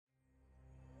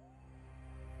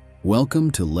Welcome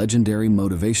to Legendary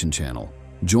Motivation Channel.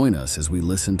 Join us as we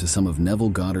listen to some of Neville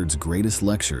Goddard's greatest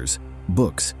lectures,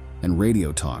 books, and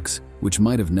radio talks, which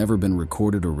might have never been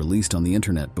recorded or released on the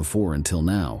internet before until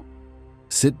now.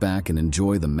 Sit back and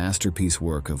enjoy the masterpiece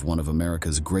work of one of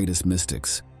America's greatest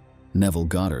mystics, Neville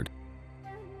Goddard.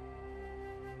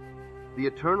 The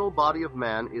eternal body of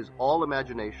man is all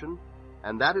imagination,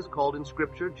 and that is called in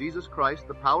Scripture Jesus Christ,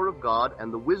 the power of God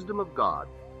and the wisdom of God.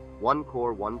 1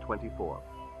 Cor 1:24.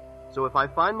 So if I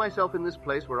find myself in this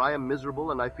place where I am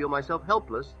miserable and I feel myself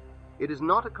helpless, it is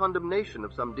not a condemnation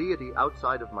of some deity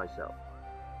outside of myself.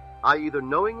 I either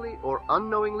knowingly or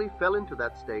unknowingly fell into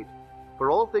that state, for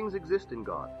all things exist in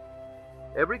God.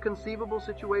 Every conceivable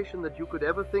situation that you could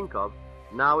ever think of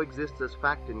now exists as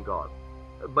fact in God,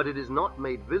 but it is not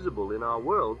made visible in our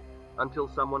world until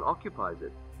someone occupies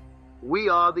it. We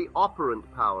are the operant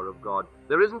power of God.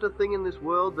 There isn't a thing in this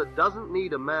world that doesn't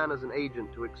need a man as an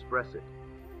agent to express it.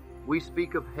 We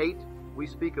speak of hate, we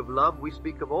speak of love, we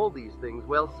speak of all these things.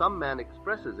 Well, some man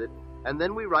expresses it, and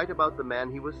then we write about the man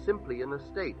he was simply in a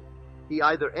state. He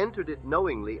either entered it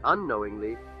knowingly,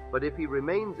 unknowingly, but if he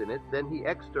remains in it, then he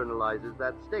externalizes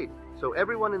that state. So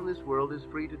everyone in this world is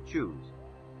free to choose.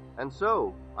 And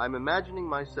so, I'm imagining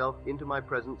myself into my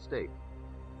present state.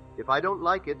 If I don't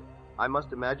like it, I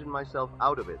must imagine myself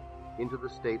out of it, into the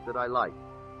state that I like.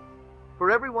 For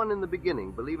everyone in the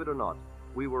beginning, believe it or not,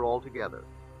 we were all together.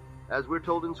 As we're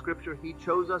told in Scripture, He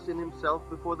chose us in Himself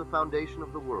before the foundation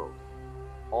of the world.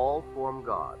 All form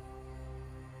God.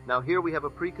 Now here we have a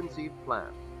preconceived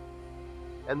plan.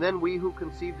 And then we who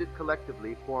conceived it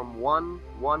collectively form one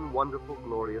wonderful,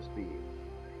 glorious being.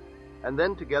 And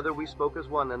then together we spoke as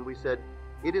one, and we said,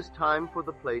 "It is time for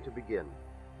the play to begin."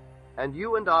 And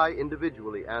you and I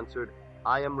individually answered,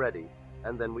 "I am ready,"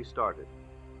 and then we started.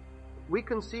 We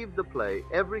conceived the play,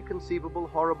 every conceivable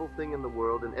horrible thing in the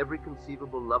world, and every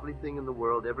conceivable lovely thing in the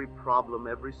world, every problem,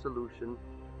 every solution.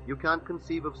 You can't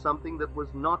conceive of something that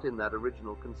was not in that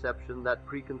original conception, that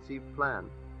preconceived plan.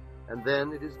 And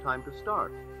then it is time to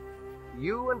start.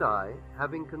 You and I,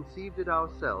 having conceived it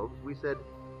ourselves, we said,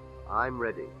 "I'm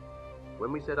ready."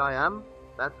 When we said "I am,"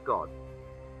 that's God.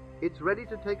 It's ready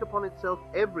to take upon itself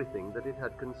everything that it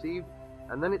had conceived,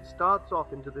 and then it starts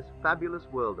off into this fabulous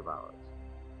world of ours.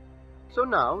 So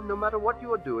now, no matter what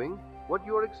you are doing, what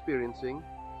you are experiencing,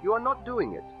 you are not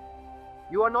doing it.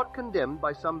 You are not condemned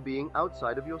by some being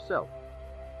outside of yourself.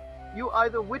 You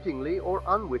either wittingly or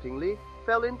unwittingly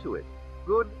fell into it,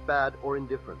 good, bad, or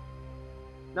indifferent.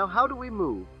 Now how do we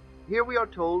move? Here we are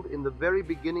told in the very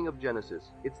beginning of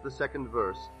Genesis, it's the second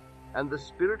verse, "And the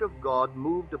Spirit of God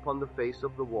moved upon the face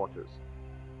of the waters."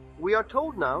 We are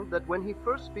told now that when He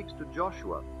first speaks to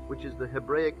Joshua, which is the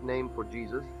Hebraic name for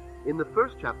Jesus, in the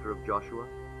first chapter of Joshua,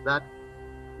 that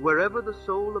 "wherever the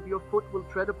sole of your foot will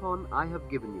tread upon, I have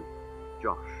given you."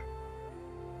 Josh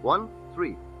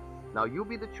 1:3. Now you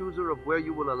be the chooser of where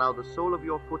you will allow the sole of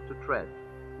your foot to tread.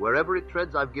 Wherever it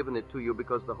treads, I've given it to you,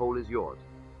 because the whole is yours.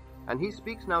 And He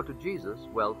speaks now to Jesus.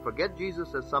 Well, forget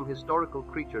Jesus as some historical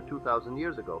creature 2,000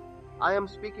 years ago. I am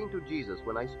speaking to Jesus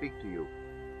when I speak to you.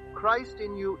 Christ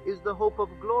in you is the hope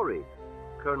of glory.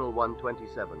 Colonel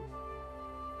 1:27.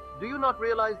 Do you not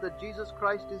realize that Jesus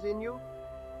Christ is in you?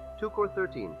 2 Cor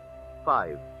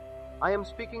 13:5. I am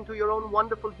speaking to your own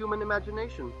wonderful human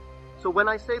imagination. So when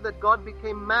I say that God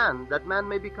became man, that man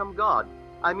may become God,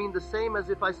 I mean the same as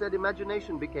if I said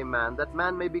imagination became man, that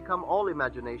man may become all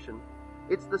imagination.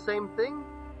 It's the same thing,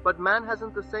 but man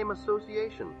hasn't the same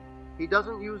association. He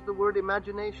doesn't use the word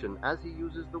imagination as he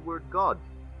uses the word God.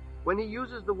 When he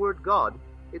uses the word God,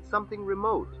 it's something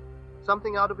remote,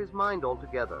 something out of his mind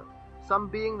altogether, some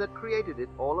being that created it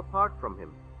all apart from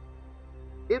him.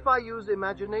 If I use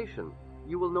imagination,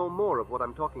 you will know more of what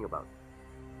I'm talking about.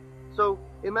 So,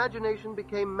 imagination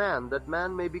became man, that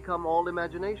man may become all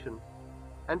imagination.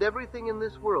 And everything in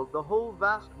this world, the whole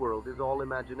vast world, is all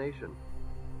imagination.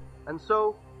 And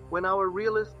so, when our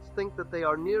realists think that they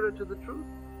are nearer to the truth,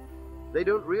 they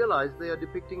don't realize they are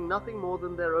depicting nothing more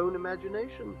than their own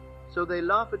imagination. So they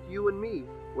laugh at you and me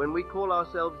when we call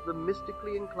ourselves the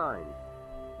mystically inclined.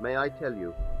 May I tell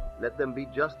you, let them be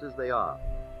just as they are.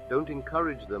 Don't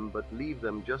encourage them, but leave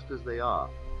them just as they are.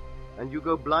 And you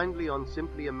go blindly on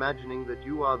simply imagining that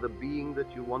you are the being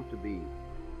that you want to be,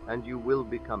 and you will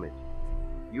become it.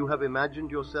 You have imagined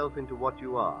yourself into what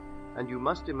you are, and you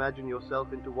must imagine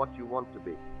yourself into what you want to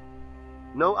be.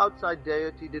 No outside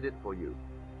deity did it for you.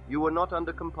 You were not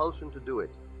under compulsion to do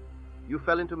it. You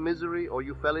fell into misery, or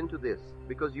you fell into this,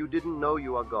 because you didn't know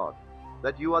you are God,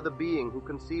 that you are the being who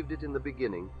conceived it in the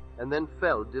beginning, and then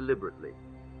fell deliberately.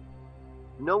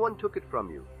 No one took it from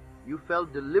you. You fell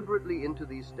deliberately into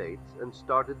these states and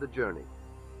started the journey.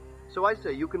 So I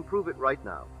say you can prove it right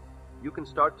now. You can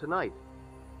start tonight.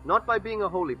 Not by being a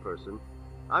holy person.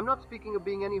 I'm not speaking of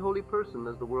being any holy person,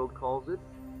 as the world calls it.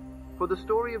 For the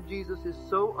story of Jesus is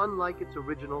so unlike its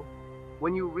original.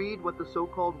 When you read what the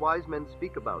so-called wise men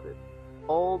speak about it,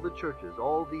 all the churches,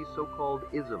 all these so-called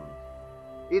isms,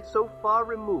 it's so far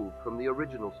removed from the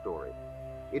original story.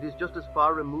 It is just as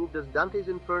far removed as Dante's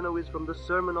Inferno is from the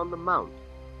Sermon on the Mount.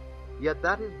 Yet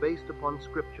that is based upon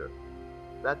Scripture,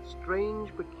 that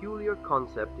strange, peculiar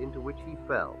concept into which he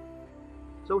fell.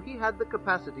 So he had the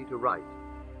capacity to write,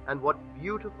 and what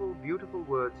beautiful, beautiful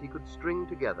words he could string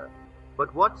together,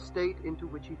 but what state into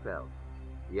which he fell.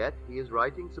 Yet he is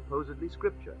writing supposedly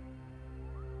Scripture.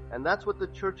 And that's what the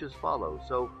churches follow,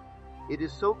 so it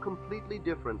is so completely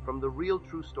different from the real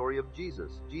true story of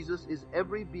Jesus. Jesus is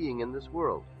every being in this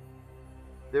world.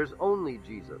 There's only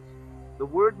Jesus. The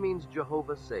word means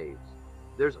Jehovah saves.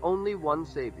 There's only one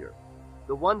Savior.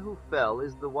 The one who fell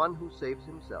is the one who saves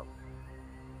himself.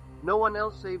 No one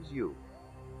else saves you.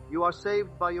 You are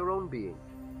saved by your own being.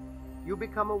 You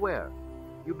become aware.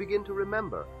 You begin to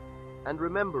remember. And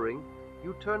remembering,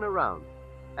 you turn around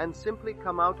and simply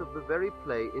come out of the very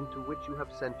play into which you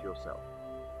have sent yourself.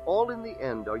 All in the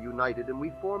end are united, and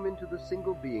we form into the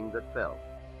single being that fell.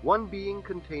 One being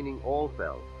containing all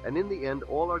fell, and in the end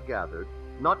all are gathered.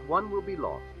 Not one will be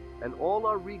lost, and all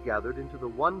are regathered into the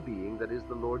one being that is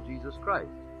the Lord Jesus Christ.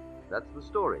 That's the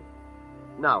story.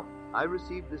 Now, I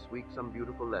received this week some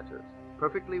beautiful letters,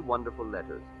 perfectly wonderful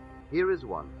letters. Here is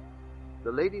one.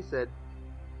 The lady said,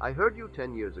 "I heard you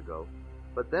 10 years ago,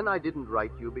 but then I didn't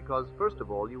write you because, first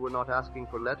of all, you were not asking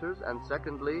for letters, and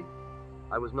secondly,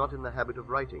 I was not in the habit of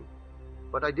writing.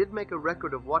 But I did make a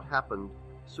record of what happened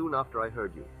soon after I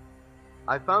heard you.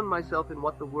 I found myself in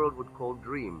what the world would call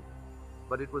dream,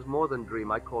 but it was more than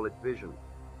dream, I call it vision.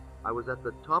 I was at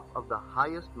the top of the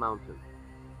highest mountain."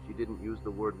 She didn't use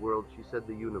the word world, she said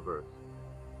the universe.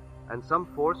 "And some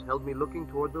force held me looking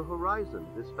toward the horizon,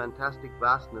 this fantastic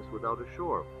vastness without a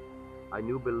shore. I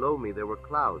knew below me there were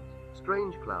clouds,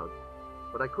 strange clouds,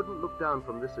 but I couldn't look down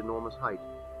from this enormous height.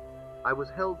 I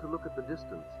was held to look at the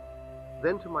distance.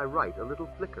 Then to my right, a little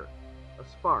flicker, a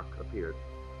spark appeared.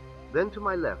 Then to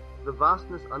my left, the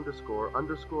vastness underscore,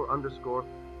 underscore, underscore,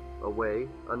 away,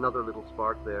 another little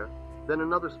spark there, then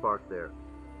another spark there.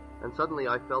 And suddenly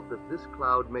I felt that this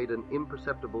cloud made an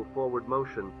imperceptible forward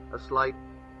motion, a slight,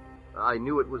 I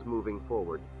knew it was moving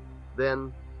forward.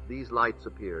 Then these lights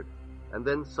appeared, and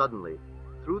then suddenly,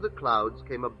 through the clouds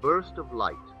came a burst of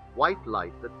light, white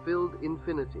light that filled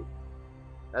infinity.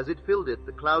 As it filled it,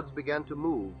 the clouds began to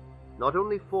move, not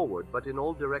only forward, but in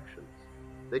all directions.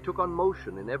 They took on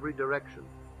motion in every direction.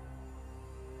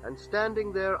 And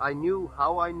standing there, I knew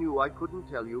how I knew, I couldn't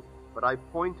tell you, but I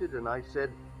pointed and I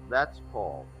said, 'That's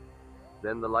Paul.'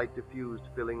 Then the light diffused,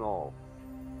 filling all.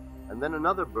 And then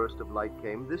another burst of light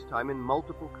came, this time in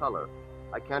multiple color.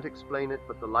 I can't explain it,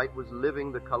 but the light was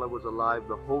living, the color was alive,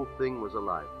 the whole thing was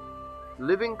alive.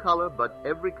 Living color, but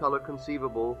every color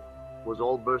conceivable was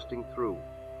all bursting through.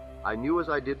 I knew as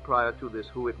I did prior to this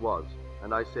who it was,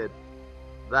 and I said,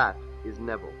 'That is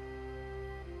Neville.'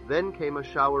 Then came a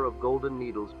shower of golden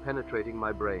needles penetrating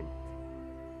my brain.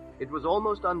 It was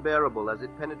almost unbearable as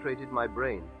it penetrated my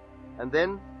brain, and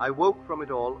then I woke from it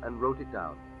all and wrote it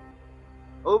down.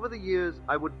 Over the years,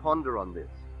 I would ponder on this.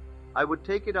 I would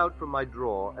take it out from my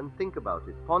drawer and think about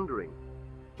it, pondering,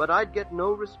 but I'd get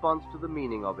no response to the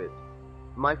meaning of it.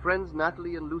 My friends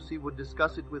Natalie and Lucy would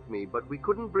discuss it with me, but we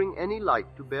couldn't bring any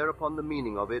light to bear upon the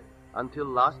meaning of it until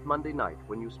last Monday night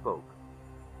when you spoke.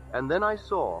 And then I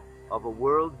saw of a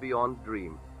world beyond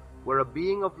dream, where a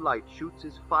being of light shoots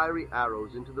his fiery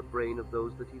arrows into the brain of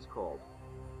those that he's called.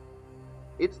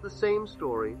 It's the same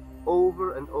story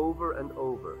over and over and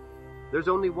over. There's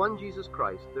only one Jesus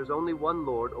Christ, there's only one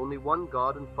Lord, only one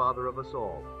God and Father of us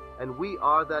all, and we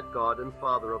are that God and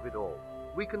Father of it all.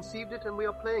 We conceived it and we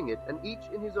are playing it, and each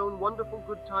in his own wonderful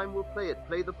good time will play it,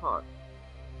 play the part.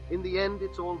 In the end,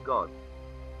 it's all God.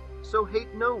 So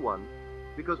hate no one,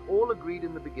 because all agreed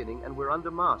in the beginning and we're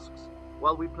under masks,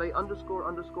 while we play underscore,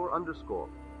 underscore, underscore.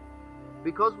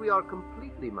 Because we are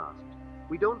completely masked,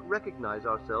 we don't recognize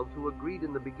ourselves who agreed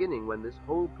in the beginning when this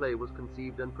whole play was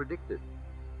conceived and predicted.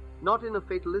 Not in a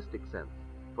fatalistic sense,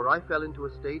 for I fell into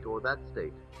a state or that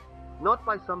state. Not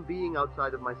by some being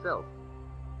outside of myself.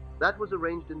 That was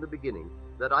arranged in the beginning,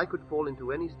 that I could fall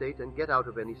into any state and get out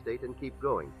of any state and keep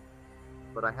going.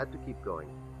 But I had to keep going.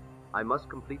 I must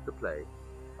complete the play.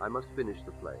 I must finish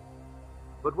the play.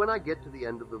 But when I get to the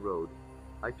end of the road,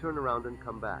 I turn around and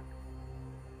come back.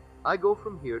 I go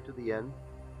from here to the end,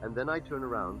 and then I turn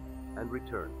around and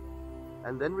return.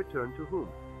 And then return to whom?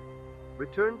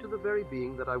 Return to the very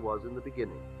being that I was in the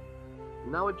beginning.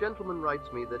 Now a gentleman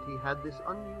writes me that he had this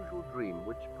unusual dream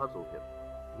which puzzled him.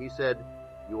 He said,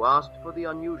 "You asked for the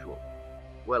unusual.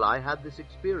 Well, I had this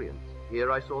experience.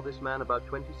 Here I saw this man about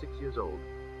 26 years old,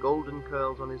 golden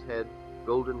curls on his head,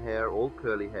 golden hair, all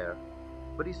curly hair.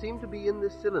 But he seemed to be in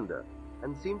this cylinder,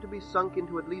 and seemed to be sunk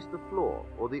into at least the floor,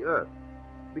 or the earth,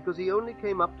 because he only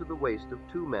came up to the waist of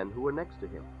two men who were next to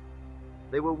him.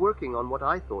 They were working on what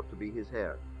I thought to be his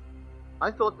hair.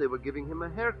 I thought they were giving him a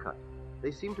haircut.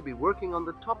 They seemed to be working on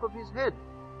the top of his head,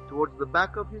 towards the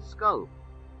back of his skull.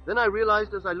 Then I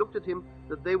realized as I looked at him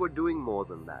that they were doing more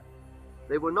than that.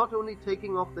 They were not only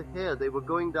taking off the hair, they were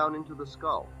going down into the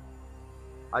skull.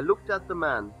 I looked at the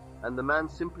man, and the man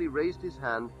simply raised his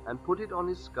hand and put it on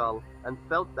his skull and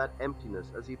felt that emptiness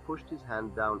as he pushed his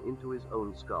hand down into his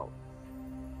own skull.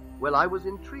 Well, I was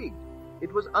intrigued.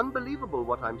 It was unbelievable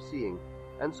what I'm seeing,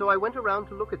 and so I went around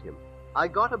to look at him. I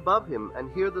got above him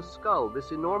and hear the skull,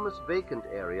 this enormous vacant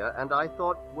area, and I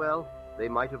thought, well, they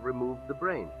might have removed the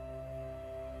brain.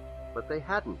 But they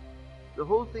hadn't. The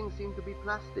whole thing seemed to be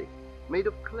plastic, made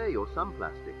of clay or some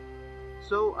plastic.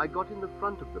 So I got in the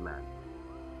front of the man.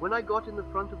 When I got in the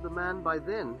front of the man, by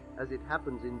then, as it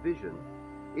happens in vision,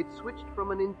 it switched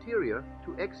from an interior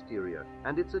to exterior,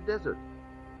 and it's a desert.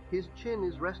 His chin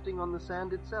is resting on the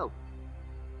sand itself.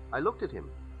 I looked at him.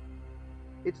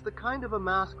 It's the kind of a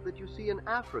mask that you see in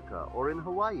Africa or in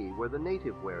Hawaii, where the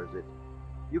native wears it.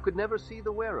 You could never see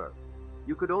the wearer.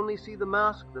 You could only see the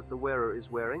mask that the wearer is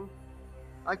wearing.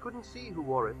 I couldn't see who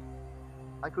wore it.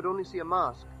 I could only see a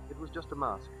mask. It was just a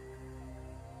mask.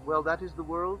 Well, that is the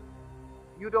world.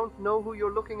 You don't know who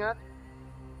you're looking at?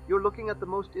 You're looking at the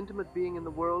most intimate being in the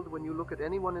world when you look at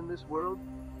anyone in this world,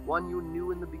 one you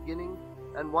knew in the beginning,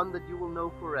 and one that you will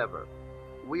know forever.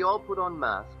 We all put on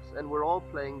masks, and we're all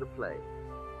playing the play.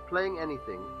 Playing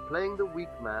anything, playing the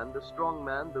weak man, the strong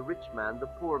man, the rich man, the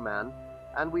poor man,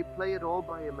 and we play it all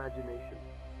by imagination.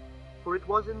 For it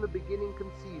was in the beginning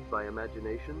conceived by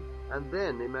imagination, and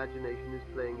then imagination is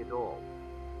playing it all.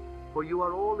 For you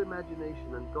are all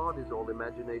imagination, and God is all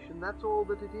imagination. That's all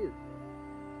that it is.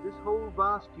 This whole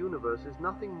vast universe is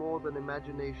nothing more than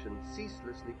imagination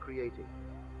ceaselessly creating.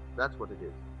 That's what it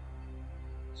is.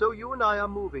 So you and I are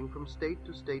moving from state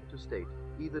to state to state,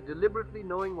 either deliberately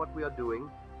knowing what we are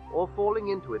doing, or falling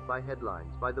into it by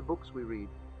headlines, by the books we read,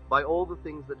 by all the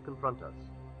things that confront us.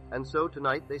 And so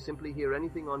tonight they simply hear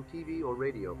anything on TV or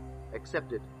radio,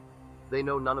 accept it. They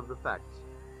know none of the facts,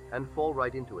 and fall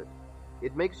right into it.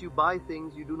 It makes you buy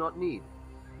things you do not need,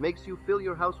 makes you fill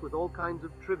your house with all kinds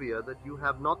of trivia that you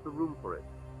have not the room for it,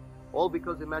 all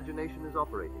because imagination is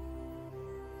operating.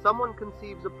 Someone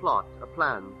conceives a plot, a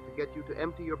plan, to get you to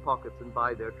empty your pockets and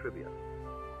buy their trivia.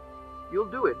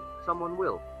 You'll do it, someone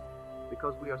will,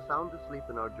 because we are sound asleep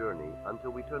in our journey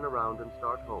until we turn around and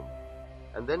start home.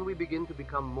 And then we begin to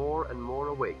become more and more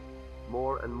awake,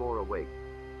 more and more awake.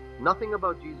 Nothing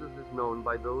about Jesus is known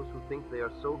by those who think they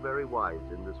are so very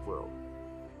wise in this world.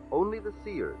 Only the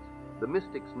seers, the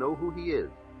mystics, know who he is,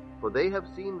 for they have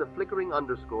seen the flickering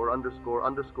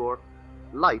underscore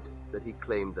light that he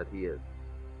claimed that he is.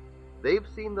 They've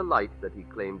seen the light that he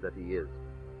claimed that he is.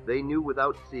 They knew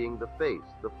without seeing the face,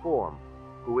 the form,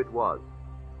 who it was.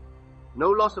 No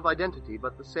loss of identity,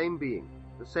 but the same being,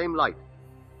 the same light.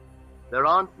 There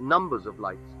aren't numbers of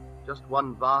lights, just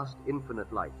one vast,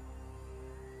 infinite light.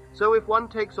 So if one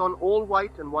takes on all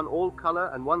white and one all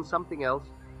color and one something else,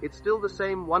 it's still the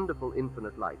same wonderful,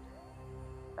 infinite light.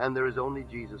 And there is only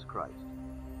Jesus Christ.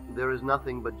 There is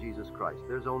nothing but Jesus Christ.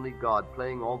 There's only God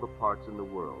playing all the parts in the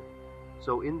world.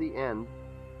 So in the end,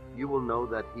 you will know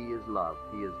that he is love,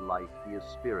 he is light, he is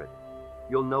spirit.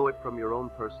 You'll know it from your own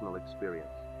personal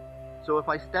experience. So if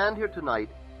I stand here tonight,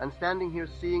 and standing here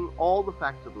seeing all the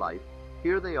facts of life,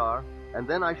 here they are, and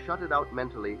then I shut it out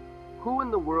mentally, who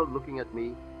in the world looking at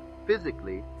me,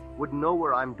 physically, would know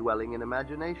where I'm dwelling in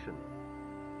imagination?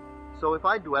 So if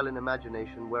I dwell in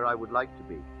imagination where I would like to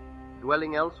be,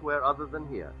 dwelling elsewhere other than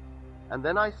here, and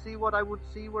then I see what I would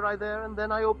see were I there, and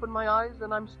then I open my eyes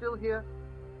and I'm still here,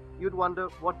 you'd wonder,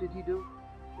 what did he do?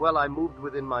 Well, I moved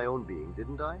within my own being,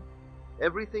 didn't I?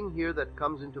 Everything here that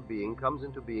comes into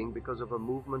being because of a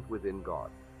movement within God.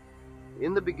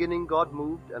 In the beginning God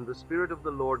moved, and the Spirit of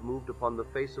the Lord moved upon the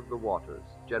face of the waters,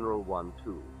 General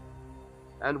 1:2.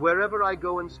 And wherever I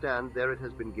go and stand, there it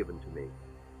has been given to me.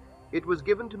 It was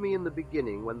given to me in the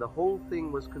beginning when the whole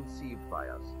thing was conceived by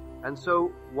us. And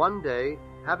so, one day,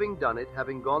 having done it,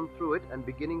 having gone through it, and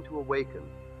beginning to awaken,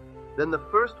 then the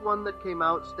first one that came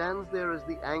out stands there as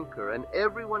the anchor, and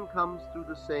everyone comes through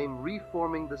the same,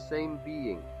 reforming the same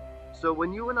being. So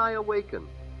when you and I awaken,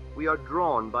 we are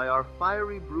drawn by our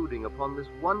fiery brooding upon this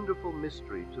wonderful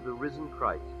mystery to the risen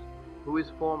Christ. who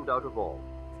is formed out of all.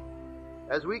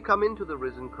 As we come into the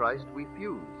risen Christ, we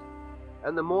fuse,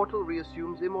 and the mortal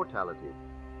reassumes immortality.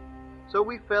 So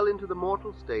we fell into the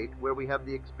mortal state where we have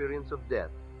the experience of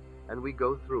death, and we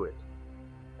go through it.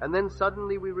 And then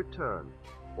suddenly we return,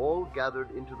 all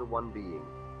gathered into the one being.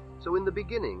 So in the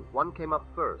beginning, one came up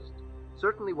first.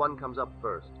 Certainly one comes up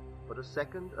first, but a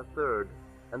second, a third,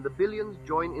 and the billions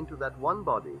join into that one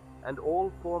body, and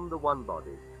all form the one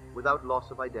body, without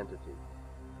loss of identity.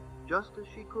 Just as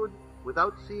she could,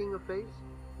 without seeing a face,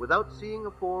 without seeing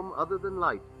a form other than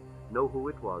light, know who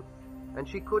it was. And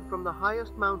she could, from the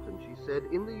highest mountain, she said,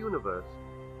 in the universe,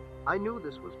 I knew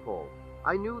this was Paul.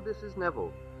 I knew this is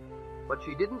Neville. But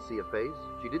she didn't see a face,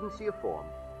 she didn't see a form,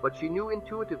 but she knew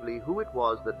intuitively who it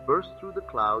was that burst through the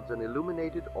clouds and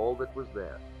illuminated all that was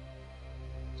there.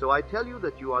 So I tell you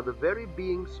that you are the very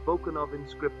being spoken of in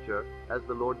Scripture as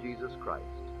the Lord Jesus Christ.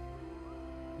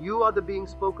 You are the being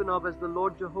spoken of as the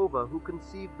Lord Jehovah who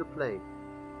conceived the play.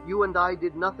 You and I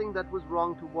did nothing that was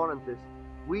wrong to warrant this.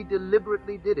 We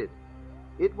deliberately did it.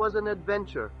 It was an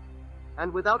adventure.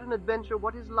 And without an adventure,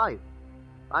 what is life?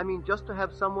 I mean, just to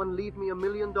have someone leave me $1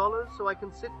 million so I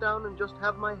can sit down and just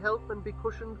have my health and be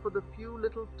cushioned for the few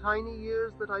little tiny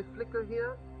years that I flicker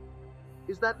here?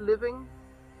 Is that living?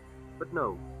 But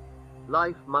no,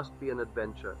 life must be an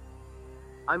adventure.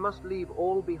 I must leave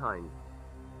all behind.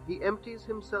 He empties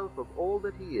himself of all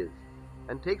that he is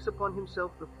and takes upon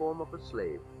himself the form of a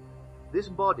slave. This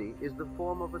body is the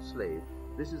form of a slave.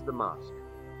 This is the mask.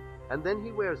 And then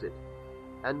he wears it,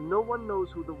 and no one knows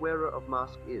who the wearer of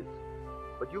mask is.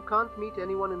 But you can't meet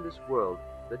anyone in this world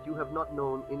that you have not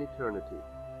known in eternity.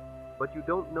 But you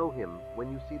don't know him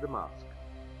when you see the mask.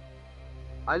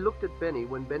 I looked at Benny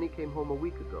when Benny came home a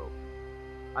week ago.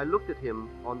 I looked at him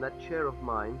on that chair of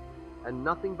mine, and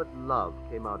nothing but love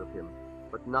came out of him,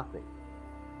 but nothing.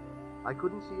 I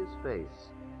couldn't see his face.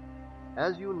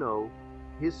 As you know,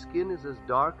 his skin is as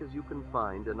dark as you can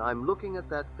find, and I'm looking at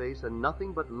that face, and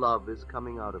nothing but love is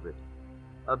coming out of it.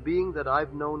 A being that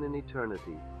I've known in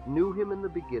eternity, knew him in the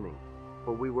beginning,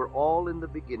 for we were all in the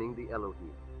beginning the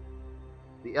Elohim.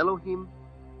 The Elohim,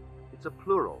 it's a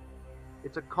plural.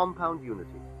 It's a compound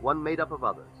unity, one made up of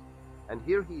others. And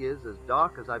here he is, as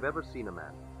dark as I've ever seen a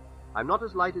man. I'm not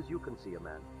as light as you can see a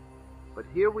man. But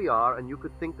here we are, and you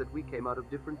could think that we came out of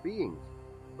different beings.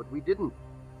 But we didn't.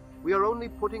 We are only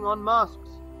putting on masks.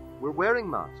 We're wearing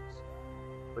masks.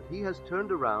 But he has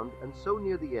turned around, and so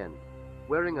near the end,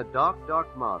 wearing a dark,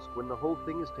 dark mask when the whole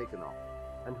thing is taken off.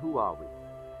 And who are we?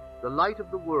 The light of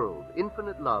the world,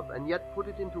 infinite love, and yet put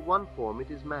it into one form,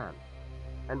 it is man.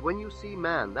 And when you see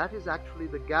man, that is actually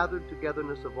the gathered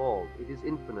togetherness of all. It is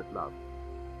infinite love.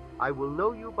 I will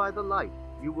know you by the light.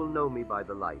 You will know me by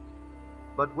the light.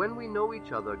 But when we know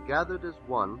each other gathered as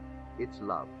one, it's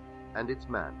love, and it's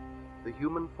man, the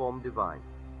human form divine.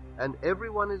 And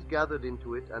everyone is gathered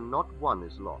into it, and not one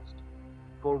is lost.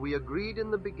 For we agreed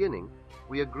in the beginning,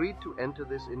 we agreed to enter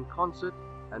this in concert,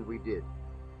 and we did.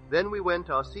 Then we went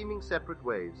our seeming separate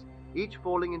ways, each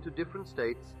falling into different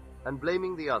states, and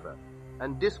blaming the other,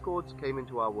 and discords came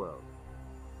into our world.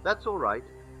 That's all right.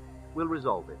 We'll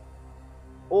resolve it.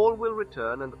 All will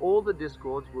return, and all the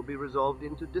discords will be resolved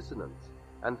into dissonance,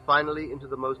 and finally into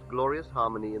the most glorious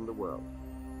harmony in the world.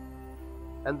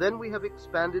 And then we have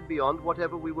expanded beyond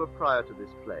whatever we were prior to this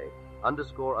play,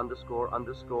 underscore, underscore,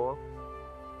 underscore.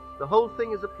 The whole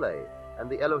thing is a play, and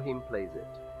the Elohim plays it.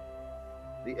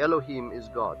 The Elohim is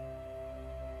God.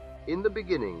 In the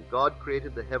beginning, God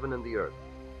created the heaven and the earth.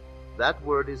 That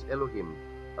word is Elohim,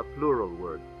 a plural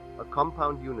word, a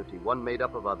compound unity, one made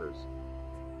up of others.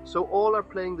 So all are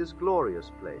playing this glorious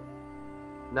play.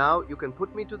 Now you can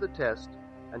put me to the test,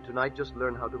 and tonight just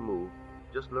learn how to move.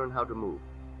 Just learn how to move.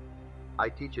 I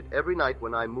teach it every night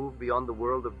when I move beyond the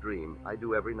world of dream. I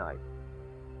do every night.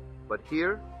 But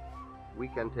here, we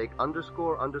can take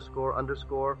underscore, underscore,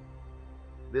 underscore,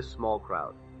 this small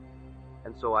crowd.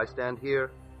 And so I stand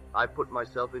here, I put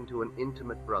myself into an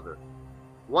intimate brother.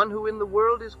 One who in the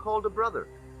world is called a brother,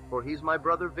 for he's my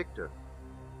brother Victor.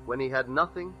 When he had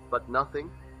nothing but nothing,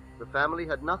 the family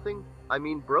had nothing, I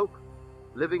mean broke,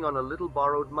 living on a little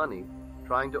borrowed money,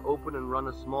 trying to open and run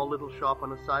a small little shop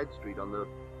on a side street on the...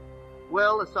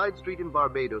 Well, a side street in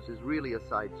Barbados is really a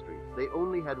side street. They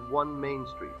only had one main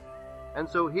street. And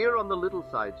so here on the little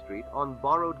side street, on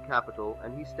borrowed capital,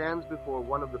 and he stands before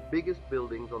one of the biggest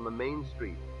buildings on the main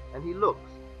street, and he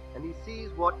looks, and he sees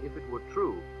what, if it were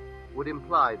true, would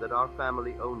imply that our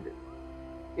family owned it.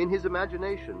 In his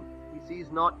imagination, he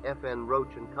sees not F.N.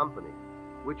 Roach and Company,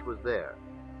 which was there.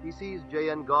 He sees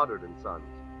J.N. Goddard and Sons.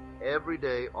 Every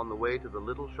day on the way to the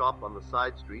little shop on the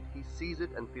side street, he sees it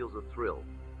and feels a thrill.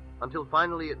 until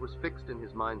finally it was fixed in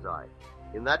his mind's eye.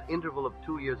 In that interval of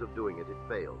 2 years of doing it, it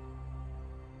failed.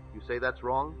 You say that's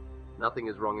wrong? Nothing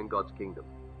is wrong in God's kingdom.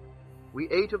 We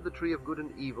ate of the tree of good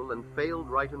and evil and failed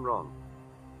right and wrong.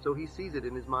 So he sees it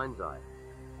in his mind's eye.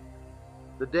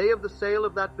 The day of the sale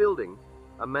of that building,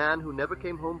 a man who never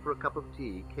came home for a cup of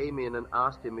tea came in and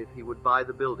asked him if he would buy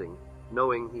the building,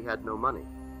 knowing he had no money.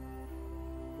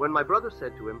 When my brother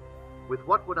said to him, "With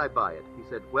what would I buy it?" he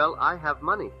said, "Well, I have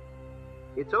money.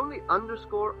 It's only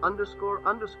underscore, underscore,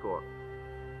 underscore."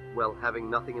 Well, having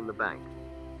nothing in the bank.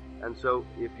 And so,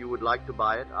 if you would like to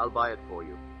buy it, I'll buy it for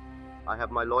you. I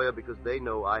have my lawyer because they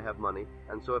know I have money,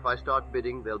 and so if I start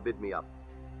bidding, they'll bid me up.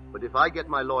 But if I get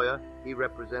my lawyer, he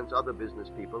represents other business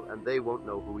people, and they won't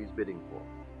know who he's bidding for.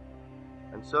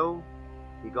 And so,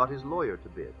 he got his lawyer to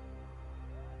bid.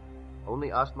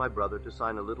 Only asked my brother to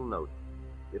sign a little note.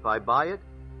 If I buy it,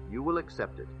 you will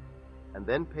accept it, and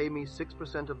then pay me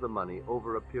 6% of the money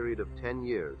over a period of 10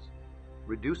 years,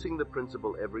 reducing the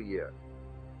principal every year.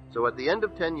 So at the end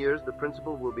of 10 years, the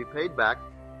principal will be paid back,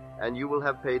 and you will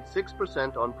have paid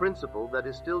 6% on principal that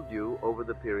is still due over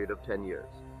the period of 10 years.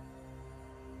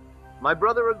 My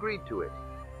brother agreed to it.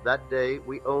 That day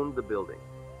we owned the building.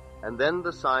 And then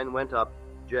the sign went up,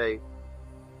 J.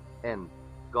 N.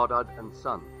 Goddard and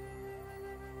Son.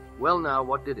 Well now,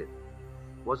 what did it?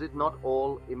 Was it not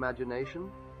all imagination?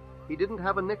 He didn't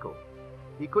have a nickel.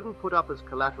 He couldn't put up as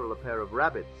collateral a pair of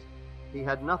rabbits. He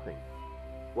had nothing.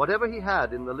 Whatever he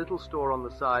had in the little store on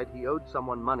the side, he owed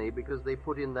someone money because they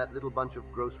put in that little bunch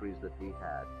of groceries that he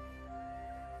had.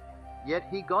 Yet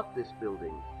he got this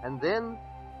building, and then,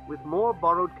 with more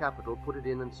borrowed capital, put it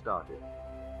in and started.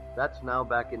 That's now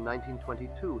back in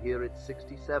 1922. Here it's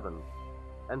 67.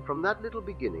 And from that little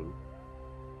beginning,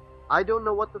 I don't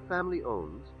know what the family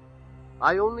owns.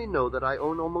 I only know that I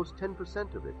own almost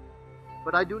 10% of it,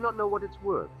 but I do not know what it's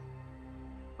worth.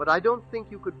 But I don't think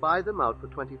you could buy them out for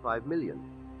 25 million.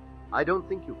 I don't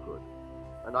think you could.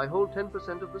 And I hold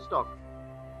 10% of the stock,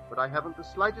 but I haven't the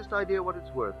slightest idea what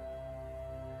it's worth.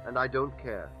 And I don't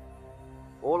care.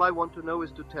 All I want to know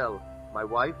is to tell my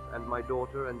wife and my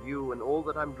daughter and you and all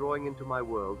that I'm drawing into my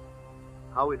world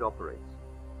how it operates.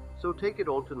 So take it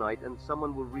all tonight and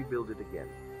someone will rebuild it again.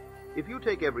 If you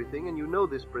take everything and you know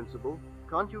this principle,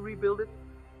 can't you rebuild it?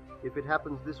 If it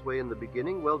happens this way in the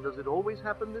beginning, well, does it always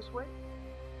happen this way?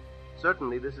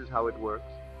 Certainly this is how it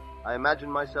works. I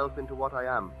imagine myself into what I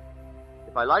am.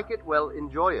 If I like it, well,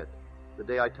 enjoy it. The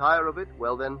day I tire of it,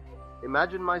 well then,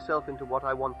 imagine myself into what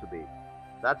I want to be.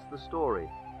 That's the story.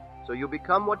 So you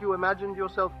become what you imagined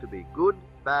yourself to be, good,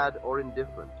 bad, or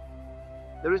indifferent.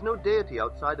 There is no deity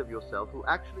outside of yourself who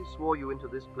actually swore you into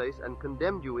this place and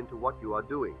condemned you into what you are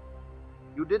doing.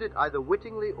 You did it either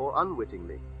wittingly or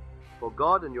unwittingly, for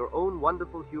God and your own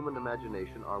wonderful human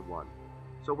imagination are one.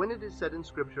 So when it is said in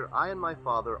Scripture, I and my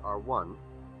Father are one,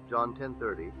 John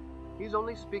 10:30, he's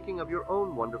only speaking of your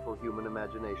own wonderful human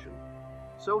imagination.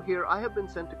 So here I have been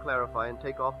sent to clarify and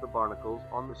take off the barnacles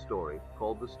on the story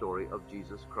called the story of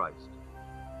Jesus Christ.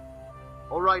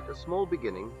 All right, a small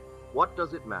beginning. What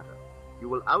does it matter? You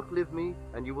will outlive me,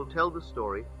 and you will tell the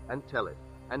story and tell it,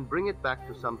 and bring it back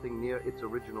to something near its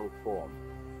original form.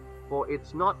 For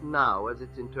it's not now, as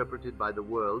it's interpreted by the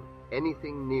world,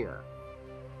 anything near.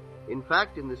 In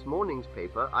fact, in this morning's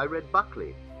paper, I read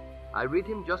Buckley. I read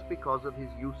him just because of his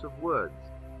use of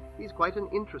words. He's quite an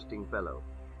interesting fellow.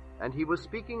 And he was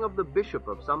speaking of the bishop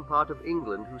of some part of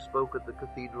England who spoke at the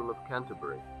Cathedral of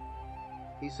Canterbury.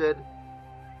 He said,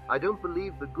 I don't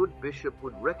believe the good bishop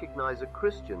would recognize a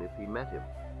Christian if he met him.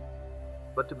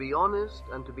 But to be honest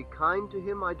and to be kind to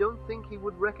him, I don't think he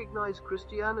would recognize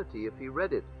Christianity if he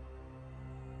read it.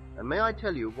 And may I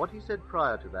tell you, what he said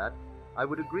prior to that, I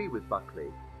would agree with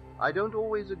Buckley. I don't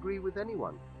always agree with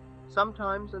anyone.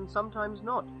 Sometimes and sometimes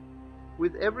not.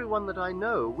 With everyone that I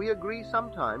know, we agree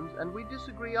sometimes and we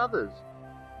disagree others.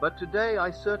 But today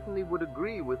I certainly would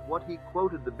agree with what he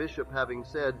quoted the bishop having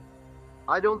said,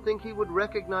 I don't think he would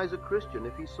recognize a Christian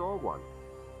if he saw one.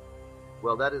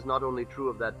 Well, that is not only true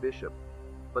of that bishop,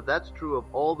 but that's true of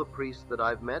all the priests that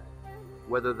I've met,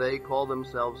 whether they call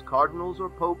themselves cardinals or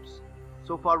popes,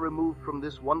 so far removed from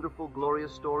this wonderful,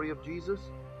 glorious story of Jesus.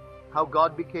 How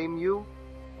God became you,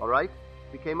 all right,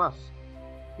 became us.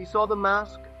 He saw the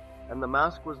mask, and the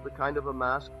mask was the kind of a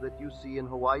mask that you see in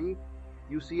Hawaii,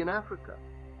 you see in Africa.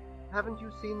 Haven't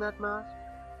you seen that mask?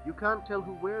 You can't tell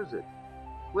who wears it.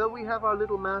 Well, we have our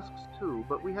little masks too,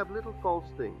 but we have little false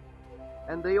things.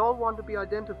 And they all want to be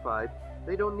identified.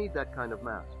 They don't need that kind of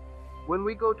mask. When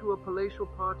we go to a palatial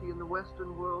party in the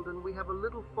Western world and we have a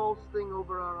little false thing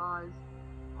over our eyes,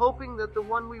 hoping that the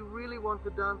one we really want to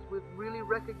dance with really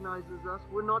recognizes us,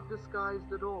 we're not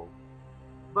disguised at all.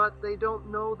 But they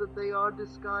don't know that they are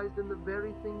disguised in the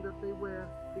very thing that they wear,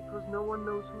 because no one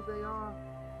knows who they are.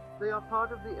 They are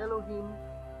part of the Elohim,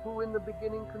 who in the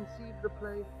beginning conceived the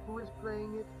play, who is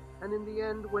playing it, and in the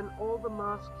end, when all the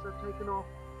masks are taken off,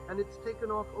 and it's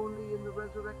taken off only in the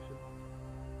resurrection.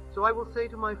 So I will say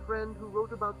to my friend who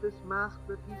wrote about this mask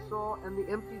that he saw and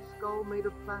the empty skull made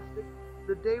of plastic,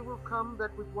 the day will come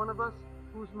that with one of us,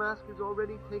 whose mask is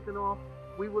already taken off,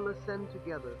 we will ascend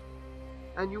together.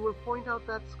 And you will point out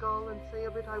that skull and say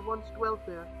of it, I once dwelt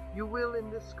there. You will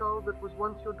in this skull that was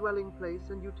once your dwelling place,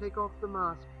 and you take off the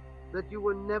mask, that you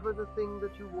were never the thing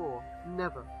that you wore,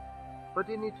 never. But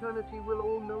in eternity we'll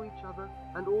all know each other,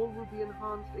 and all will be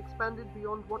enhanced, expanded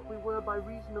beyond what we were by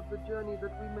reason of the journey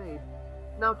that we made.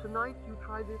 Now tonight you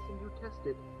try this and you test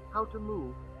it, how to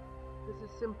move. This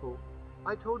is simple.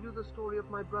 I told you the story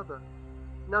of my brother.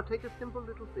 Now take a simple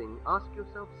little thing. Ask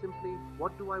yourself simply,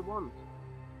 what do I want?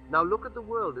 Now look at the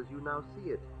world as you now see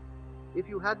it. If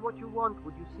you had what you want,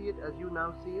 would you see it as you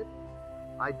now see it?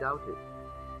 I doubt it.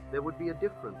 There would be a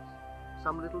difference,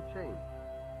 some little change.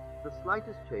 The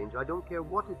slightest change, I don't care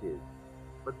what it is,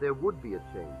 but there would be a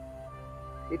change.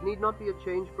 It need not be a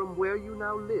change from where you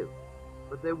now live,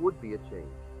 but there would be a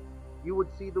change. You would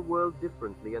see the world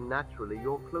differently, and naturally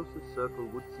your closest circle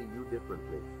would see you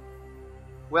differently.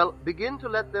 Well, begin to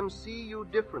let them see you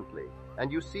differently,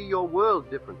 and you see your world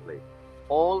differently,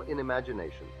 all in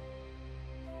imagination.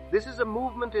 This is a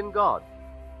movement in God,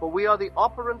 for we are the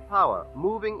operant power,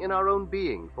 moving in our own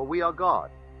being, for we are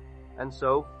God. And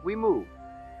so, we move.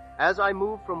 As I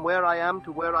move from where I am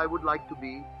to where I would like to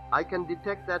be, I can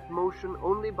detect that motion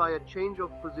only by a change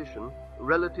of position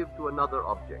relative to another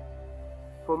object.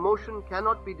 For motion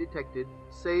cannot be detected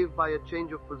save by a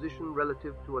change of position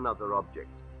relative to another object.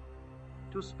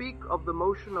 To speak of the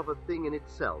motion of a thing in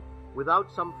itself,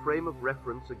 without some frame of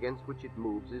reference against which it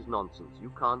moves, is nonsense.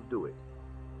 You can't do it.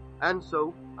 And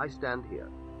so, I stand here.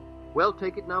 Well,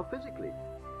 take it now physically.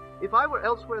 If I were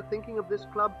elsewhere thinking of this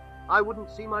club, I wouldn't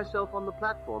see myself on the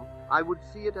platform. I would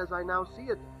see it as I now see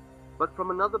it. But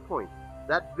from another point,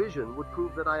 that vision would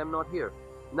prove that I am not here.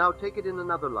 Now take it in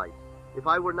another light. If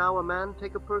I were now a man,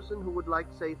 take a person who would like,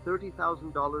 say,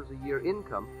 $30,000 a year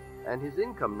income, and his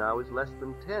income now is less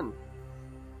than 10.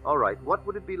 All right, what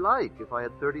would it be like if I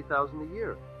had $30,000 a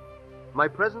year? My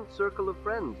present circle of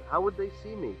friends, how would they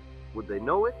see me? Would they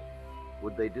know it?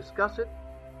 Would they discuss it?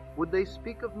 Would they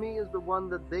speak of me as the one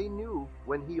that they knew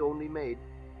when he only made?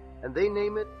 And they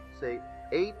name it, say,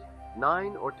 8,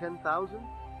 9, or 10,000?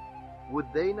 Would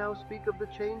they now speak of the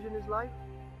change in his life?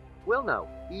 Well now,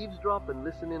 eavesdrop and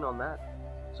listen in on that.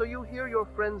 So you hear your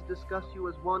friends discuss you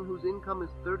as one whose income is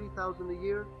 $30,000 a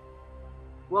year?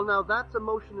 Well now, that's a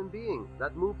motion in being.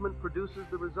 That movement produces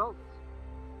the results.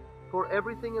 For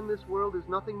everything in this world is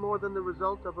nothing more than the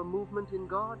result of a movement in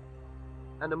God.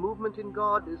 And a movement in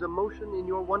God is a motion in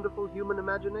your wonderful human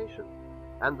imagination.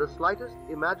 And the slightest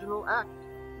imaginal act,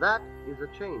 that is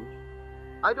a change.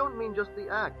 I don't mean just the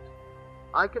act.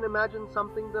 I can imagine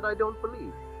something that I don't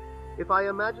believe. If I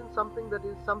imagine something that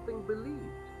is something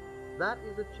believed, that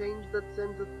is a change that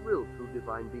sends a thrill through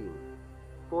divine being.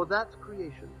 For that's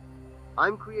creation.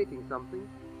 I'm creating something.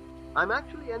 I'm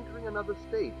actually entering another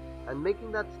state and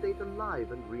making that state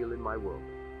alive and real in my world.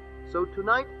 So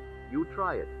tonight, you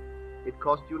try it. It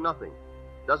costs you nothing.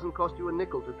 Doesn't cost you a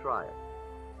nickel to try it.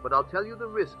 But I'll tell you the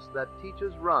risks that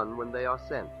teachers run when they are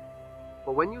sent.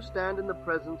 For when you stand in the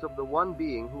presence of the one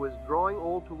being who is drawing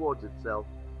all towards itself,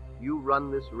 you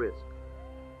run this risk.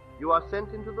 You are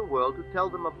sent into the world to tell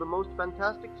them of the most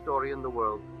fantastic story in the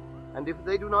world, and if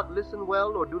they do not listen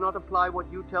well or do not apply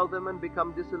what you tell them and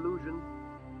become disillusioned,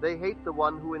 they hate the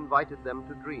one who invited them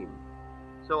to dream.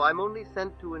 So I'm only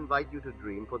sent to invite you to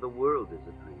dream, for the world is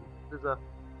a dream.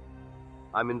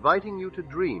 I'm inviting you to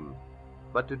dream,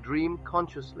 but to dream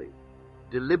consciously,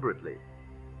 deliberately.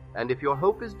 And if your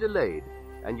hope is delayed,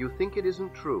 and you think it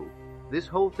isn't true, this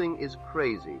whole thing is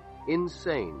crazy,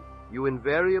 insane. You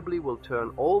invariably will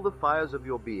turn all the fires of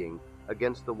your being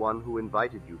against the one who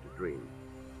invited you to dream.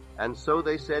 And so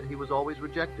they said he was always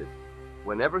rejected.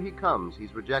 Whenever he comes,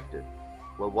 he's rejected.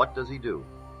 Well, what does he do?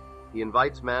 He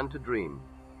invites man to dream,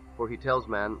 for he tells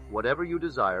man, whatever you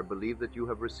desire, believe that you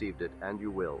have received it, and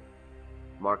you will.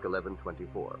 Mark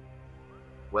 11:24.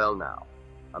 Well now,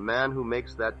 a man who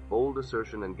makes that bold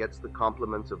assertion and gets the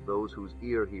compliments of those whose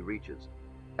ear he reaches,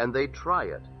 and they try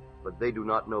it, but they do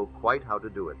not know quite how to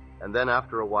do it. And then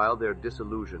after a while they're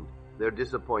disillusioned, they're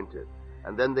disappointed,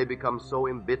 and then they become so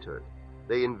embittered.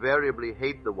 They invariably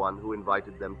hate the one who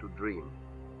invited them to dream.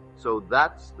 So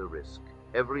that's the risk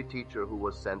every teacher who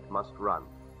was sent must run.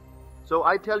 So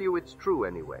I tell you it's true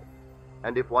anyway.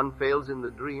 And if one fails in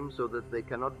the dream so that they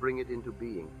cannot bring it into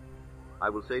being, I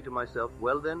will say to myself,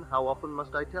 well then, how often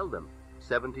must I tell them?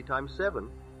 70 times 7,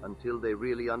 until they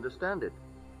really understand it.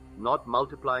 Not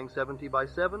multiplying 70 by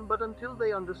 7, but until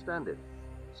they understand it.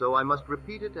 So I must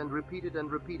repeat it and repeat it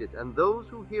and repeat it, and those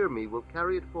who hear me will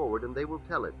carry it forward and they will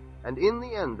tell it. And in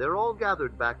the end, they're all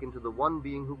gathered back into the one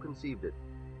being who conceived it.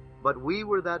 But we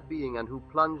were that being and who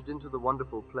plunged into the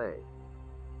wonderful play.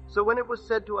 So when it was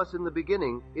said to us in the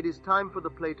beginning, it is time for the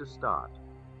play to start,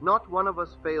 not one of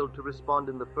us failed to respond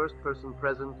in the first person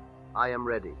present, I am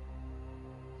ready.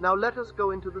 Now let us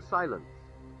go into the silence.